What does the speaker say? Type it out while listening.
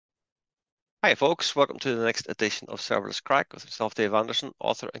Hi, folks. Welcome to the next edition of Serverless Craic with myself, Dave Anderson,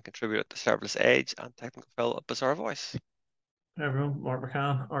 author and contributor to Serverless Edge and technical fellow at Bizarre Voice. Hey everyone, Mark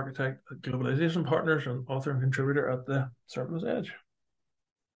McCann, architect at Globalization Partners and author and contributor at the Serverless Edge.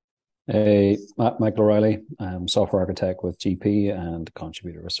 Hey, Michael O'Reilly. I'm software architect with GP and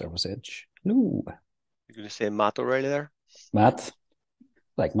contributor with Service Edge. Hello, You're going to say Matt O'Reilly there. Matt.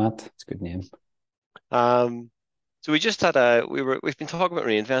 Like Matt, it's a good name. Um, so we just had we've been talking about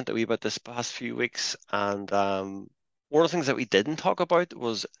reInvent a wee bit this past few weeks, and one of the things that we didn't talk about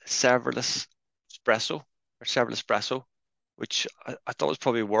was serverless espresso or serverless espresso, which I thought was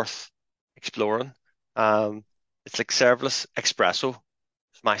probably worth exploring. Um, it's like serverless espresso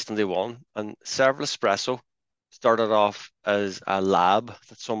smashed into one. And Serverless Espresso started off as a lab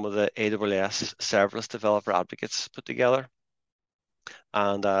that some of the AWS serverless developer advocates put together.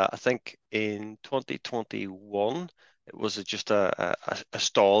 And I think in 2021, it was just a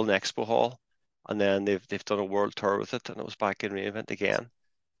stall in Expo Hall. And then they've done a world tour with it, and it was back in reInvent again.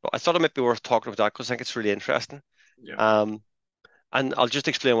 But I thought it might be worth talking about that because I think it's really interesting. Yeah. Um, and I'll just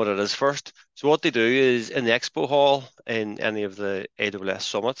explain what it is first. So what they do is in the expo hall, in any of the AWS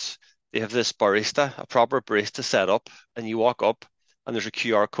summits, they have this barista, a proper barista set up, and you walk up and there's a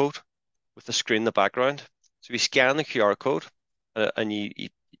QR code with the screen in the background. So you scan the QR code and you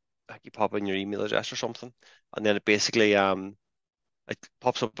pop in your email address or something, and then it basically it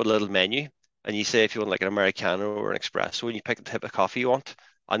pops up a little menu, and you say if you want like an Americano or an espresso, and you pick the type of coffee you want,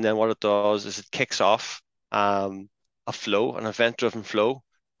 and then what it does is it kicks off a flow, an event-driven flow,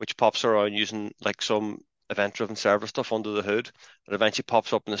 which pops around using like some event-driven server stuff under the hood. It eventually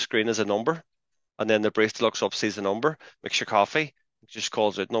pops up on the screen as a number, and then the barista looks up, sees the number, makes your coffee, just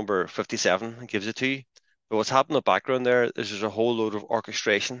calls it number 57 and gives it to you. But what's happening in the background there is there's a whole load of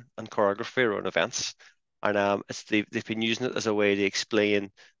orchestration and choreography around events. And they've been using it as a way to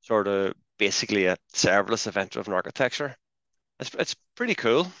explain sort of basically a serverless event-driven architecture. It's pretty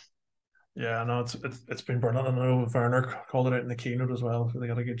cool. Yeah, no, it's been brilliant. I know Werner called it out in the keynote as well. So they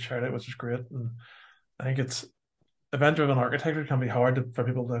got a good shout out, which is great. And I think it's event-driven architecture can be hard for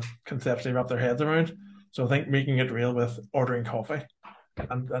people to conceptually wrap their heads around. So I think making it real with ordering coffee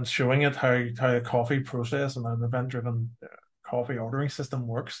and showing it how a coffee process and an event-driven coffee ordering system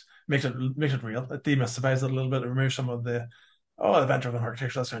works makes it real. It demystifies it a little bit. It removes some of the event-driven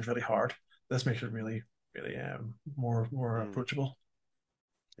architecture that sounds really hard. This makes it really more Mm. approachable.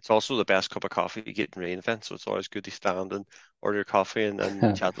 It's also the best cup of coffee you get in reInvent, so it's always good to stand and order your coffee and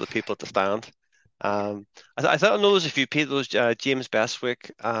chat to the people at the stand. I thought I know there's a few people. There's James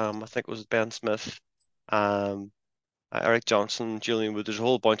Bestwick, I think it was Ben Smith, um, Eric Johnson, Julian Wood. There's a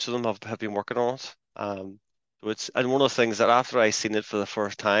whole bunch of them have been working on it. So it's and one of the things that after I seen it for the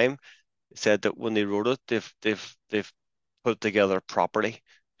first time, it said that when they wrote it, they've put it together properly.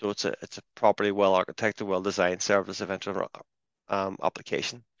 So it's a properly well architected, well designed service event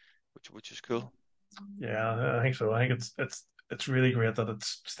application, which is cool. Yeah, I think so. I think it's really great that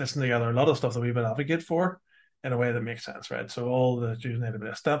it's stitching together a lot of stuff that we've been advocate for in a way that makes sense, right? So all the using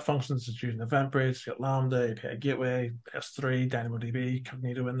AWS step functions, it's using EventBridge, got Lambda, API Gateway, S3, DynamoDB,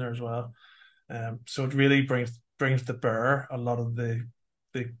 Cognito in there as well. So it really brings to bear a lot of the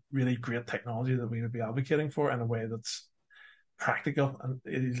really great technology that we would be advocating for in a way that's practical and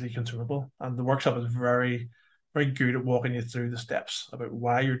easily consumable. And the workshop is very good at walking you through the steps about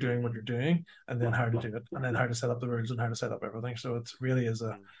why you're doing what you're doing and then how to do it and then how to set up the rules and how to set up everything. So it really is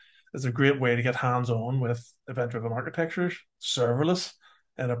a great way to get hands on with event driven architectures, serverless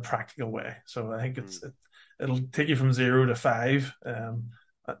in a practical way. So I think Mm. it'll take you from 0 to 5 and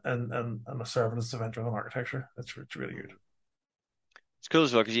a serverless event driven architecture. It's really good. It's cool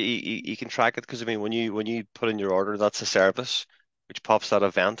as well because you can track it because I mean when you put in your order, that's a service which pops that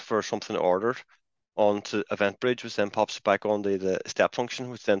event for something ordered onto EventBridge, which then pops it back onto the step function,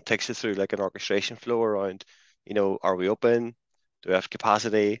 which then takes it through like an orchestration flow around, are we open? Do we have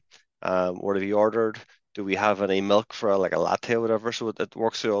capacity? What have you ordered? Do we have any milk for like a latte or whatever? So it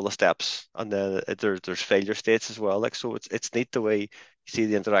works through all the steps, and then there's failure states as well. Like so, it's neat the way you see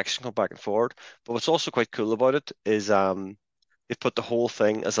the interaction come back and forward. But what's also quite cool about it is they've put the whole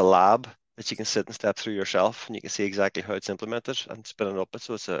thing as a lab that you can sit and step through yourself, and you can see exactly how it's implemented and spin it up.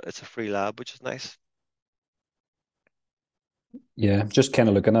 So it's a free lab, which is nice. Yeah, just kind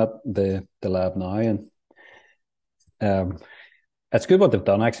of looking at the lab now, and um, it's good what they've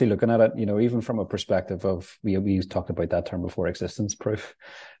done. Actually, looking at it, even from a perspective of we talked about that term before, existence proof.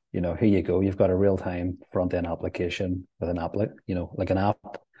 Here you go. You've got a real time front end application with an app, like an app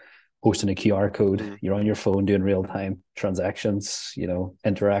posting a QR code. Mm. You're on your phone doing real time transactions.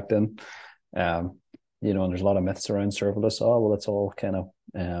 Interacting. And there's a lot of myths around serverless. Oh, well, it's all kind of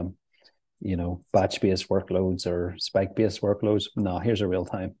batch-based workloads or spike-based workloads. No, here's a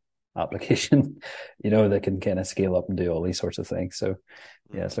real-time application, that can kind of scale up and do all these sorts of things. So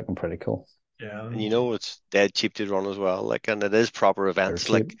yeah, it's looking pretty cool. Yeah, And it's dead cheap to run as well. And it is proper They're events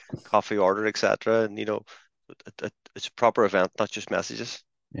cheap. like coffee order, etc. And it's a proper event, not just messages.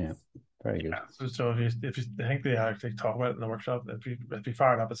 Yeah, very good. So if you think they actually talk about it in the workshop, if you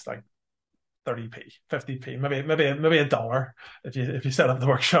fire it up, it's like 30p, 50p, maybe a dollar if you set up the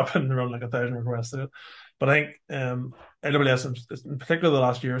workshop and run like 1,000 requests to it. But I think AWS, in particular, the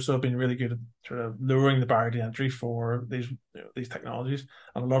last year or so, have been really good at sort of lowering the barrier to entry for these technologies,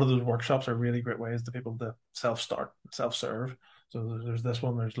 and a lot of those workshops are really great ways to people to self-start, self-serve. So there's this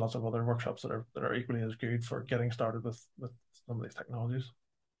one. There's lots of other workshops that are equally as good for getting started with some of these technologies.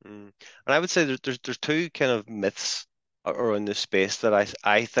 And I would say there's two kind of myths around this space that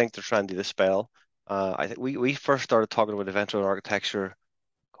I think they're trying to dispel. I think we first started talking about event-driven architecture.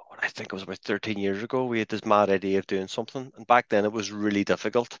 God, I think it was about 13 years ago. We had this mad idea of doing something, and back then it was really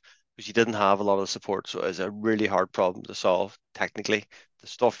difficult because you didn't have a lot of support. So it was a really hard problem to solve technically. The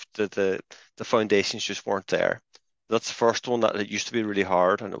stuff, the foundations just weren't there. That's the first one, that it used to be really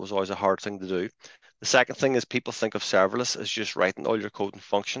hard, and it was always a hard thing to do. The second thing is people think of serverless as just writing all your code and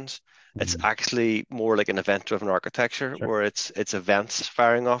functions. It's Mhm. actually more like an event-driven architecture Sure. where it's events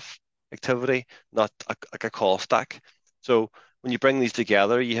firing off activity, not like a call stack. So when you bring these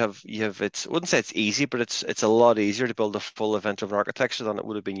together, you have it's I wouldn't say it's easy, but it's a lot easier to build a full event-driven architecture than it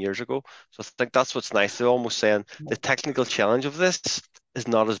would have been years ago. So I think that's what's nice. They're almost saying the technical challenge of this is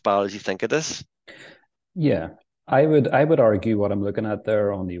not as bad as you think it is. Yeah, I would argue what I'm looking at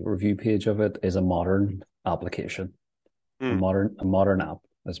there on the review page of it is a modern application, a Hmm. modern app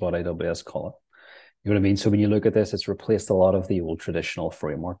is what AWS call it. You know what I mean? So when you look at this, it's replaced a lot of the old traditional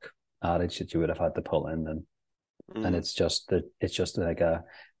framework adage that you would have had to pull in, and Hmm. it's just like a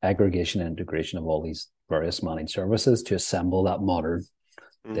aggregation and integration of all these various managed services to assemble that modern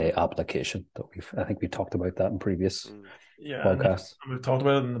Hmm. day application that I think we talked about that in previous Hmm. Yeah, and podcasts. we've talked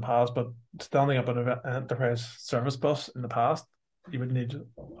about it in the past, but standing up an enterprise service bus in the past, you would need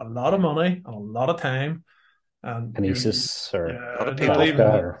a lot of money and a lot of time, and Kinesis or A lot yeah, of no, people.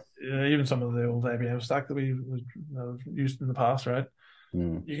 Kafka or even some of the old IBM stack that we used in the past, right?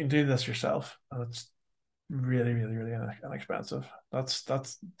 hmm. You can do this yourself, and it's really, really, really inexpensive. That's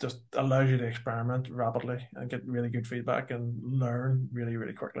just allows you to experiment rapidly and get really good feedback and learn really,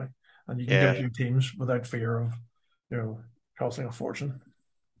 really quickly. And you can give it Yeah. to your teams without fear of, you know, costing a fortune.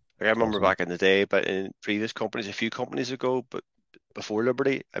 Like I remember Awesome. back in the day, but in previous companies, a few companies ago, but before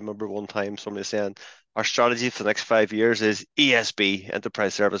Liberty, I remember one time somebody saying, our strategy for the next 5 years is ESB,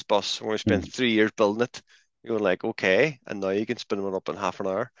 Enterprise Service Bus. We're going to spend Hmm. 3 years building it. You're going like, okay, and now you can spin one up in half an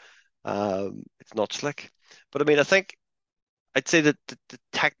hour. It's not slick. But I mean, I think I'd say that the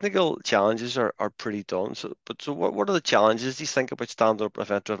technical challenges are pretty done. So what are the challenges do you think about stand-up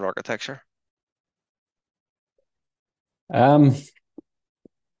event-driven architecture? Um,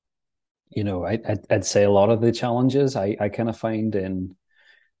 I'd say a lot of the challenges I kind of find in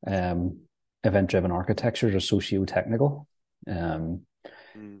um, event-driven architectures are socio-technical. Um,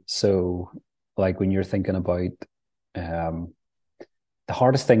 Mm, so, like when you're thinking about um, the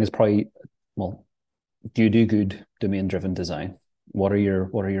hardest thing is probably, well, do you do good domain-driven design? What are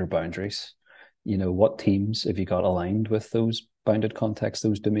your boundaries? What teams have you got aligned with those bounded contexts,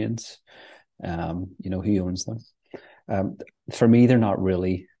 those domains? Who owns them? Um, for me, they're not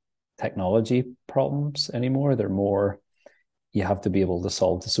really technology problems anymore. They're more you have to be able to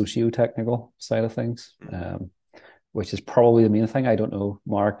solve the socio-technical side of things, mm. which is probably the main thing. I don't know,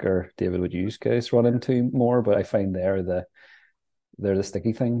 Mark or David, would you guys run into more? But I find they're the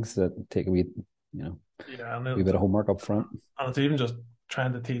sticky things that take a Yeah, and wee bit of homework up front. it's even just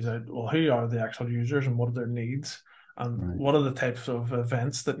trying to tease out, well, who are the actual users and what are their needs, and Right. what are the types of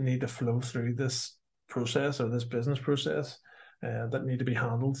events that need to flow through this process or this business process, that need to be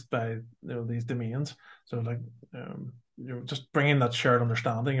handled by these domains. So like, just bringing that shared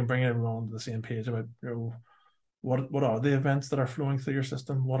understanding and bringing everyone to the same page about what are the events that are flowing through your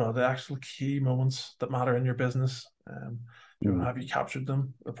system? What are the actual key moments that matter in your business? Mm. Have you captured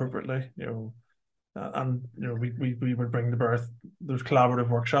them appropriately? And we would bring to birth those collaborative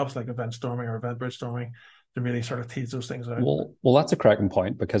workshops like event storming or event bridge storming to really sort of tease those things out. Well, that's a cracking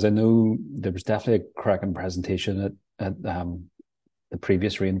point because I know there was definitely a cracking presentation at the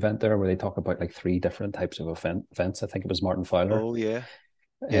previous reInvent there where they talk about like three different types of events. I think it was Martin Fowler. Oh yeah,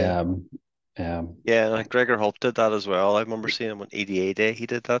 yeah. Um, um, Yeah, and like Gregor Holt did that as well. I remember seeing him on EDA Day. He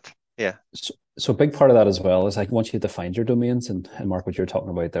did that. Yeah, So a big part of that as well is like once you define your domains and Mark, what you're talking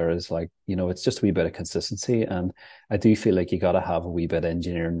about there is like, it's just a wee bit of consistency. And I do feel like you got to have a wee bit of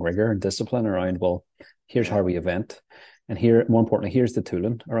engineering rigor and discipline around, well, here's yeah, how we event. And here, more importantly, here's the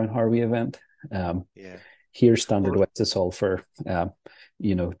tooling around how we event. Um, yeah. Here's standard Well, ways to solve for,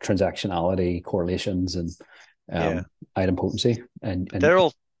 transactionality, correlations, and yeah. item potency. But they're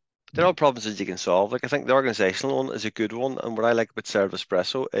all problems that you can solve. Like I think the organizational one is a good one, and what I like about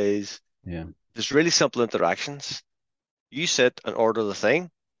Serverless is yeah, there's really simple interactions. You sit and order the thing,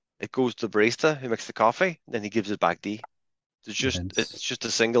 it goes to the barista who makes the coffee, then he gives it back to you. events. It's just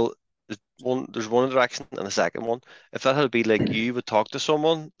a single there's one interaction and a second one. If that had been like you would talk to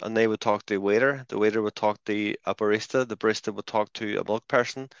someone and they would talk to the waiter would talk to a barista, the barista would talk to a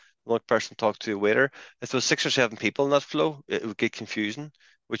the milk person talked to a waiter. If there was 6 or 7 people in that flow, it would get confusing.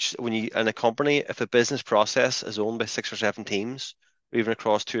 Which when you in a company, if a business process is owned by 6 or 7 teams, or even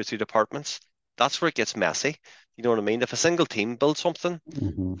across 2 or 3 departments, that's where it gets messy. You know what I mean? If a single team builds something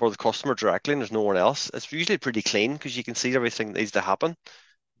Mm-hmm. for the customer directly and there's no one else, it's usually pretty clean because you can see everything that needs to happen,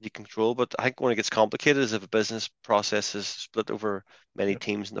 you control. But I think when it gets complicated is if a business process is split over many Yep.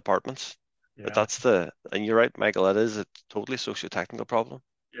 teams and departments. But Yeah. and you're right, Michael, it is a totally socio-technical problem.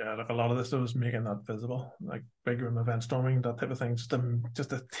 Yeah, like a lot of this was making that visible, like big room event storming, that type of thing, just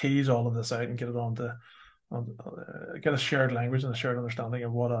to tease all of this out and get it get a shared language and a shared understanding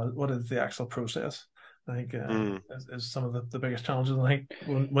of what is the actual process. I think Mm, is some of the biggest challenges. And I think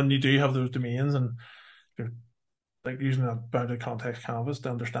when you do have those domains and you're like using that bounded context canvas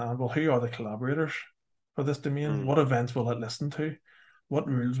to understand, well, who are the collaborators for this domain? mm, What events will it listen to? What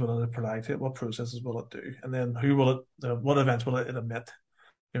rules will it apply to it? What processes will it do? And then what events will it emit?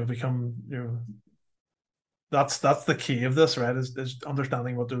 Become that's the key of this, right? Is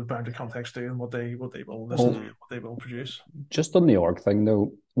understanding what those boundary contexts do and what they will listen to Well, and mm, what they will produce. just on the org thing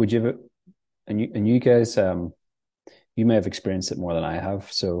though, would you and you guys, you may have experienced it more than I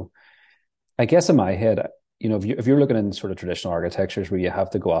have. So I guess in my head, if you're looking in sort of traditional architectures where you have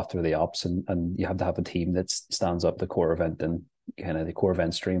to go after the ops and you have to have a team that stands up the core event and kind of the core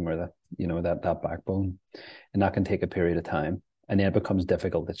event stream or that backbone, and that can take a period of time, and then it becomes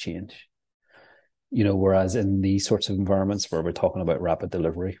difficult to change. Whereas in these sorts of environments where we're talking about rapid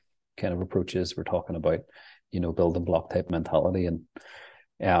delivery kind of approaches, we're talking about building block type mentality, and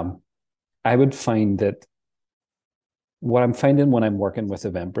um, I would find that what I'm finding when I'm working with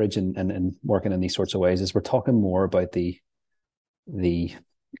EventBridge and working in these sorts of ways is we're talking more about the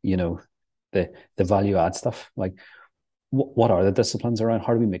you know the value add stuff. Like what are the disciplines around?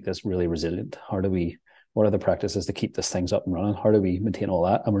 How do we make this really resilient? What are the practices to keep this things up and running? How do we maintain all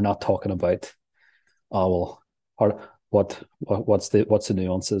that? And we're not talking about, oh well, what's the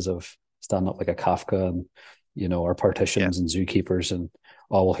nuances of standing up like a Kafka and our yeah, partitions and zookeepers and,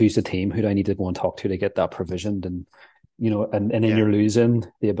 oh well, who's the team? Who do I need to go and talk to get that provisioned? And and then yeah. you're losing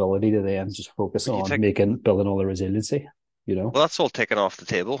the ability to then just focus But you on take building all the resiliency. Well, that's all taken off the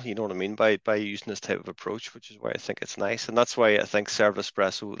table. You know what I mean by using this type of approach, which is why I think it's nice, and that's why I think Server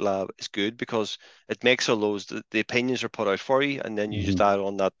Espresso Lab is good because it makes all the opinions are put out for you, and then you just Mm-hmm. add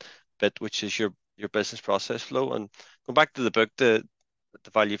on that bit, which is your business process flow. And go back to the book, the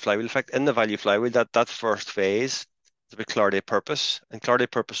value flywheel effect. In the value flywheel, that first phase is about clarity of purpose, and clarity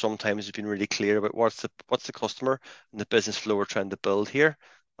of purpose sometimes has been really clear about what's the customer and the business flow we're trying to build here,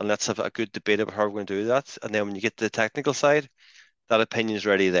 and let's have a good debate about how we're going to do that. And then when you get to the technical side, that opinion is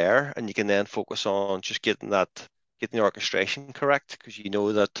already there, and you can then focus on just getting the orchestration correct because you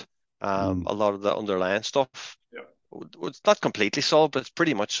know that Mm. a lot of the underlying stuff, Yeah, it's not completely solved, but it's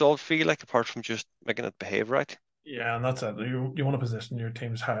pretty much solved for you, like apart from just making it behave right. yeah, and that's it. You want to position your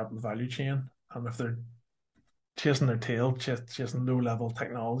teams high up the value chain, and if they're chasing their tail, chasing low level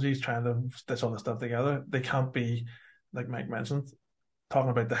technologies, trying to stitch all this stuff together, they can't be like Mike mentioned,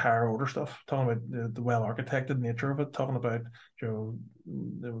 talking about the higher order stuff, talking about the well architected nature of it, talking about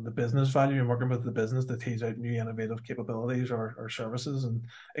the business value and working with the business to tease out new innovative capabilities or services and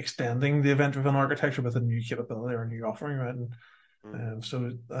extending the event driven architecture with a new capability or a new offering, right? And Mm.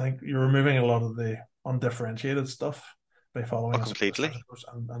 so I think you're removing a lot of the undifferentiated stuff by Oh, following a serverless first completely. approach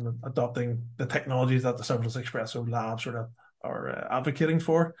and adopting the technologies that the serverless Espresso Lab sort of are advocating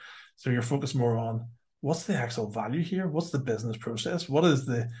for. So you're focused more on what's the actual value here? What's the business process? What is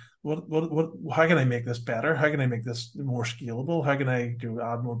the what how can I make this better? How can I make this more scalable? How can I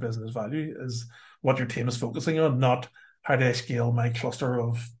add more business value? Is what your team is focusing on, not how do I scale my cluster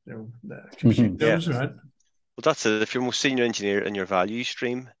of compute Mm-hmm. Yeah. nodes, right? Well, that's it. If your most senior engineer in your value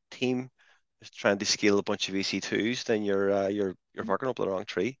stream team is trying to scale a bunch of EC2s, then you're working up the wrong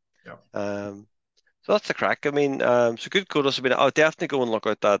tree. Yeah. So that's the crack. I mean, so good kudos. I mean, I'll definitely go and look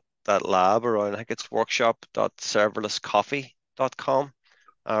at that lab around, I think it's workshop.serverlesscoffee.com,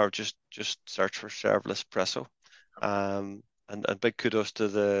 or just search for Serverless Espresso. And big kudos to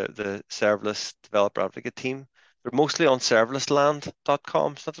the Serverless Developer Advocate team. They're mostly on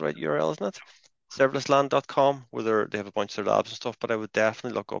serverlessland.com. Is that the right URL, isn't it? Serverlessland.com, where they have a bunch of their labs and stuff. But I would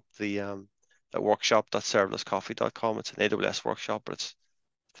definitely look up the that workshop.serverlesscoffee.com. It's an AWS workshop, but it's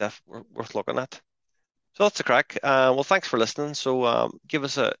worth looking at. So that's the crack. Well, thanks for listening. So give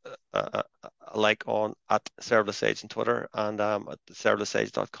us a like on at Serverless Age on Twitter, and at the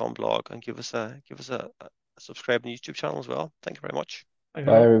serverlessage.com blog, and give us a subscribe on the YouTube channel as well. Thank you very much. Thank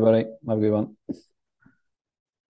you. Bye, everybody. Have a good one.